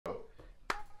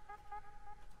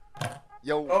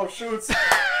Yo. Oh, shoots.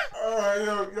 Alright,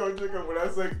 yo, Jacob, when I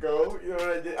said go, you know what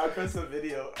I did? I pressed the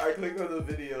video. I clicked on the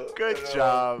video. Good and,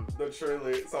 job. The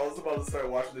trailer. So I was about to start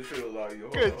watching the trailer now.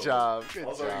 Good job. Good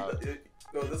job.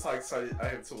 No, this is how excited I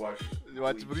am to watch. You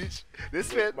watch Bleach?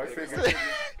 This man. My finger.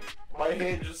 My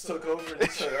hand just took over and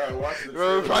said, alright, watch the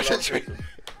trailer. Watch the trailer.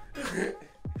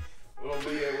 Well,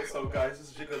 but yeah, what's up, guys? This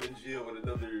is Jacob and Gio with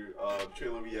another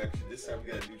trailer reaction. This time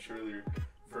we got a new trailer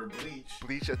for Bleach.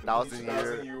 Bleach, a thousand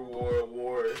year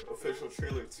war official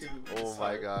trailer 2. Oh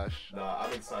my gosh. Nah,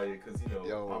 I'm excited because, you know,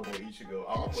 I'm going Ichigo.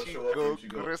 I'm going to show up for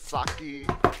Ichigo. Kurosaki.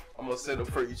 I'm going to stand up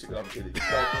for Ichigo. I'm kidding.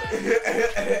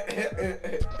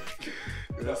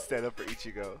 You're going to stand up for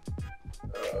Ichigo.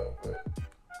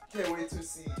 Can't wait to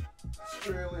see this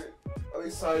trailer. I'm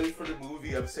excited for the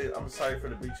movie. I'm excited for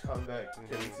the Bleach comeback.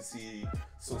 Can't wait to see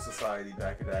Soul Society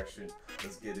back in action.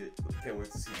 Let's get it. Can't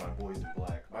wait to see my boys in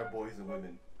black. My boys and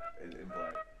women in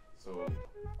black. So,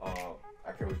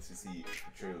 I can't wait to see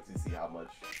the trailer to see how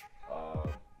much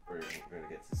we're gonna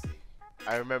get to see.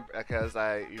 I remember because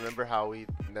you remember how we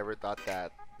never thought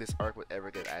that this arc would ever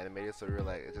get animated, so we were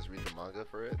like, just read the manga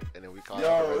for it, and then we caught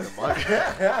up and read the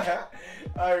manga.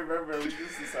 I remember we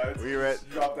just decided to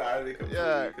drop the anime completely.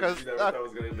 Yeah, because we never thought it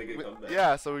was gonna make it come back.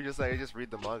 Yeah, so we just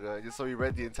read the manga, and so we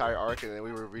read the entire arc, and then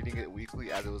we were reading it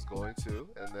weekly as it was going to,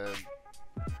 and then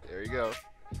there you go.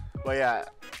 But yeah,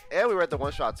 and we read the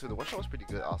one shot too. The one shot was pretty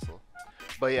good also.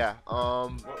 But yeah,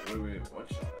 wait, one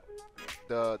shot.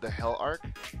 The Hell arc.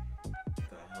 The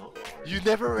Hell arc. You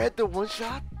never read the one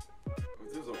shot?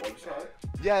 There's a one shot?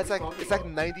 Yeah, it's like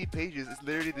 90 pages. It's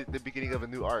literally the beginning of a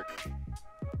new arc.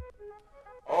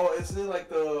 Oh, isn't it like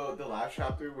the last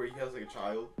chapter where he has like a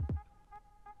child?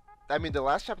 I mean, the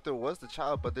last chapter was the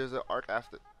child, but there's an arc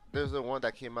after. There's the one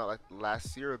that came out like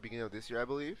last year or beginning of this year, I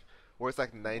believe, where it's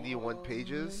like 91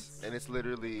 pages, and it's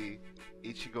literally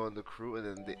Ichigo and the crew, and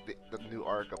then the new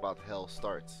arc about Hell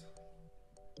starts.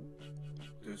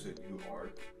 There's a new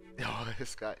arc. Oh,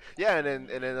 this guy. Yeah, and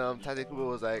then Tite Kubo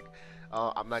was like,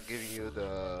 I'm not giving you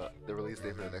the release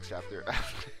date for the next chapter.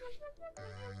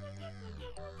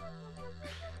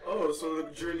 Oh, so the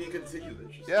journey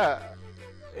continues. Yeah.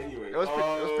 Anyway, it was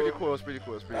pretty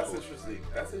cool. That's interesting.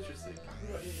 That's interesting.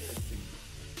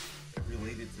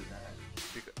 Related to that.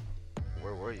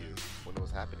 Where were you when it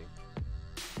was happening?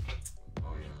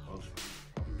 Oh yeah,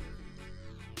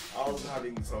 I was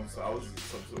having some sort of thing.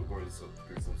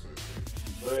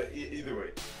 But either way,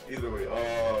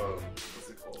 what's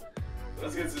it called?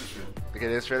 Let's get to the trailer. Okay,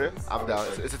 this trailer? I'm down.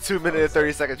 It's a 2-minute and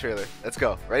 30-second trailer. Let's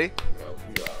go. Ready?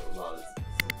 We got a lot of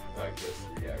digest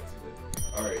to react to it.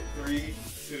 Alright, 3,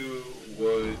 2,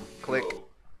 1, click. Go.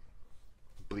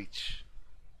 Bleach.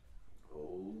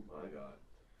 Oh my god.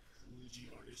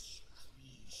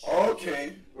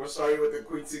 Okay, we're starting with the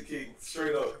Quincy King,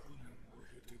 straight up.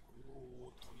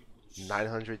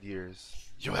 900 years.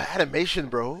 Yo, animation,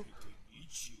 bro.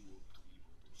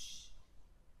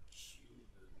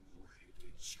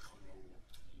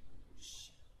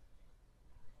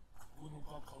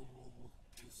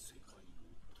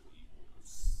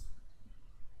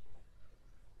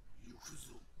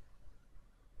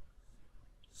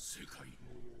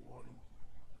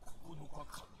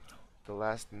 The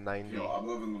last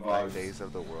 95 days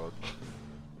of the world.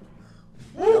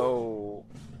 Yo.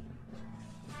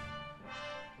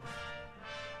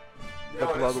 The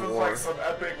blood this was war. Like some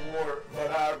epic war that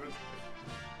happened.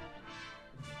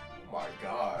 Oh my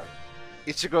god.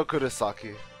 Ichigo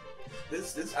Kurosaki.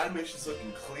 This animation's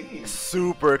looking clean.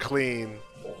 Super clean.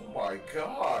 Oh my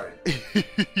god. Yo,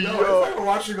 it's like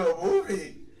watching a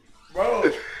movie.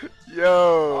 Bro.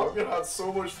 Yo. I'm gonna have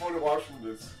so much fun watching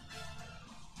this.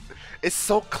 It's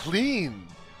so clean.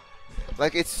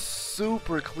 Like, it's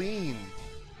super clean.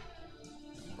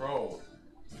 Bro.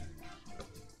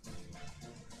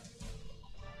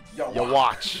 Yo,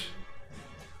 watch.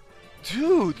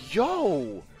 Dude,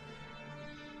 yo.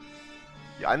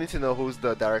 Yeah, I need to know who's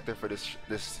the director for this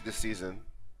season.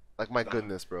 Like, my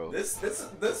goodness, bro. This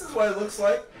is what it looks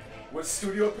like when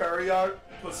Studio Period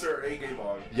puts their A game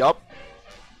on. Yup.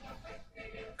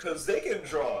 Cause they can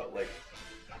draw. Like,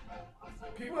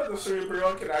 people at the Studio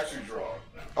Period can actually draw.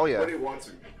 Oh yeah. When they want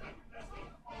to.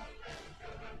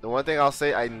 The one thing I'll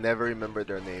say, I never remember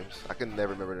their names. I can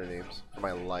never remember their names for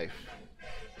my life.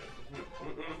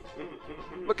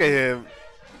 Look at him.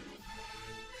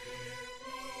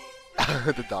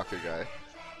 The doctor guy.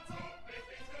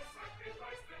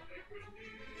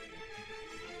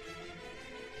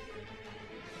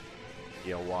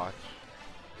 Yeah, watch.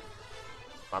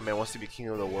 My man wants to be king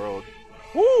of the world.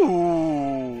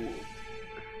 Woo!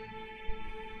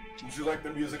 Did you like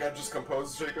the music I just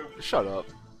composed, Jacob? Shut up.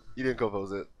 You didn't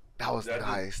compose it. That was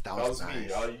nice. That was me.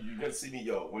 nice. You're gonna see me,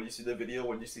 yo. When you see the video,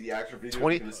 when you see the actual video,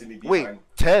 20. you're gonna see me Wait, behind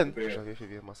 10. the bear.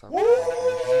 Woo!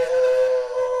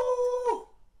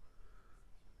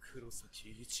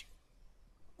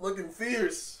 Looking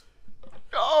fierce.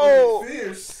 Oh! Looking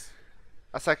fierce.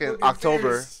 That's like in Looking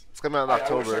October. fierce. It's coming out in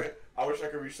October. I wish I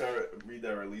could read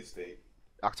that release date.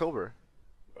 October.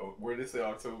 Oh, where did it say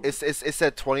October? It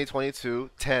said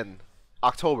 2022 10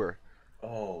 October.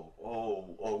 Oh,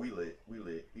 we lit,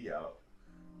 we out.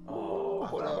 Oh,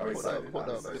 Hold up.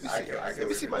 Let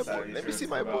me see my boy. Let me see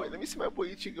my boy. Let me see my boy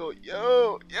Ichigo.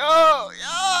 Yo.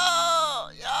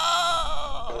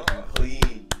 Looking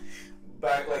clean,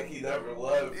 back like he never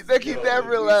left. He's like he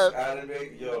never left. Anime,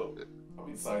 yo,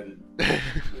 I'm excited.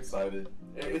 I'm excited.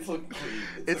 It's looking clean.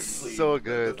 It's looking clean. so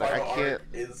good. The Like I final can't. arc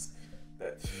is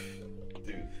that,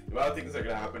 dude. The amount of things that are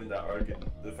gonna happen in that arc, and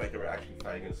the fact that we're actually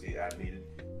finally gonna see it animated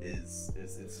is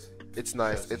It's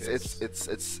nice.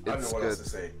 It's I don't know what good. else to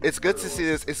say. It's good to see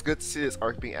this. It's good to see this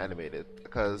arc being animated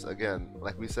because again,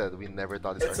 like we said, we never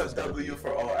thought this It's arc a was gonna W be.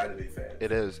 for all anime fans.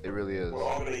 It is. It really is. We're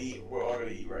all gonna eat. We're all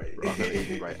gonna eat right. We're all gonna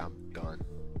eat right. I'm done.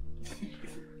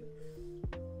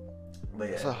 But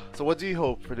yeah. So what do you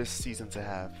hope for this season to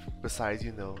have besides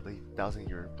the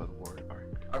 1,000-year Blood War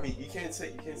arc? I mean, you can't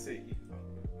say.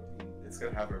 It's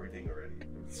gonna have everything already.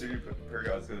 Studio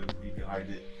Period is gonna be behind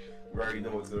it. We already know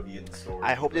what's gonna be in the story.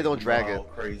 I hope they don't drag it.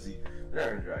 Crazy. They're not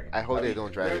gonna drag it. I hope they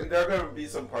don't drag it. There are gonna be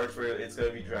some parts where it's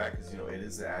gonna be dragged because it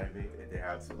is an anime and they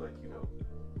have to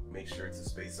make sure to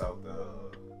space out the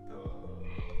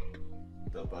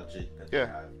budget that they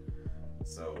have.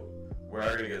 So we're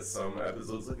already gonna get some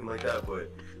episodes looking like that,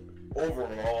 but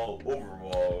overall,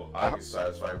 I'm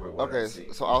satisfied with what I'm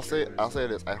seeing. So I'll say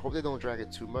this. I hope they don't drag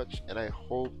it too much, and I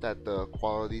hope that the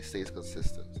quality stays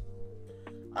consistent.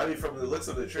 I mean, from the looks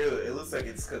of the trailer, it looks like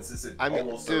it's consistent. I mean,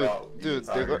 almost dude,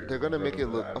 throughout they're gonna make it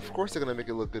look. Of course, they're gonna make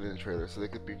it look good in the trailer, so they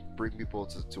could bring people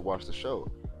to watch the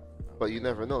show. But you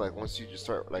never know. Like once you just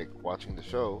start watching the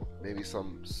show, maybe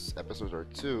some episodes or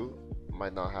two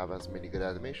might not have as many good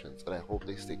animations, and I hope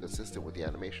they stay consistent with the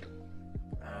animation.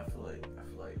 I feel like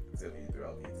it's gonna be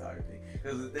throughout the entire thing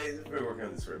because they've been working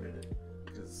on this for a minute.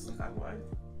 Because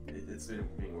it's been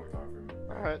being worked on for a minute.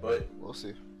 All right, but we'll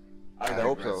see. I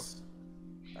hope so.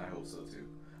 I hope so too.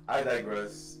 I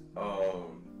digress.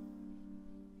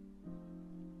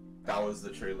 That was the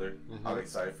trailer. I'm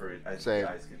excited for it. As you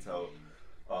guys can tell,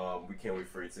 we can't wait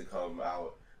for it to come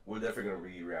out. We're definitely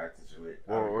gonna react to it.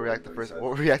 We'll react to the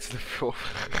film.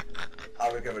 I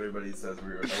think everybody says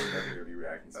we're definitely gonna be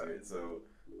reacting to it. So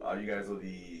you guys will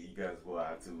be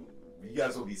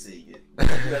seeing it.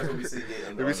 You guys will be seeing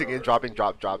it. They'll be seeing it dropping,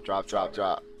 drop. Drop.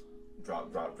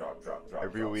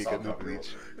 Every week a new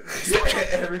Bleach.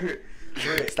 Every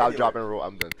Stop, drop, and roll.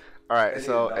 I'm done. All right.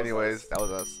 So, anyways, that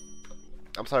was us.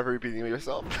 I'm sorry for repeating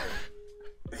yourself.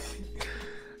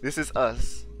 This is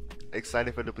us,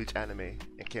 excited for the Bleach anime,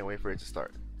 and can't wait for it to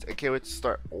start. I can't wait to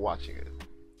start watching it.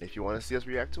 If you want to see us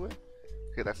react to it,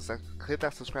 hit that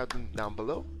subscribe button down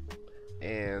below,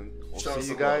 and we'll see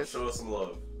you guys. Show us some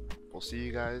love. We'll see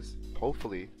you guys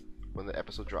hopefully when the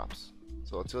episode drops.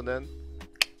 So until then,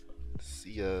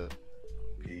 see ya.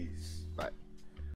 Peace. Bye.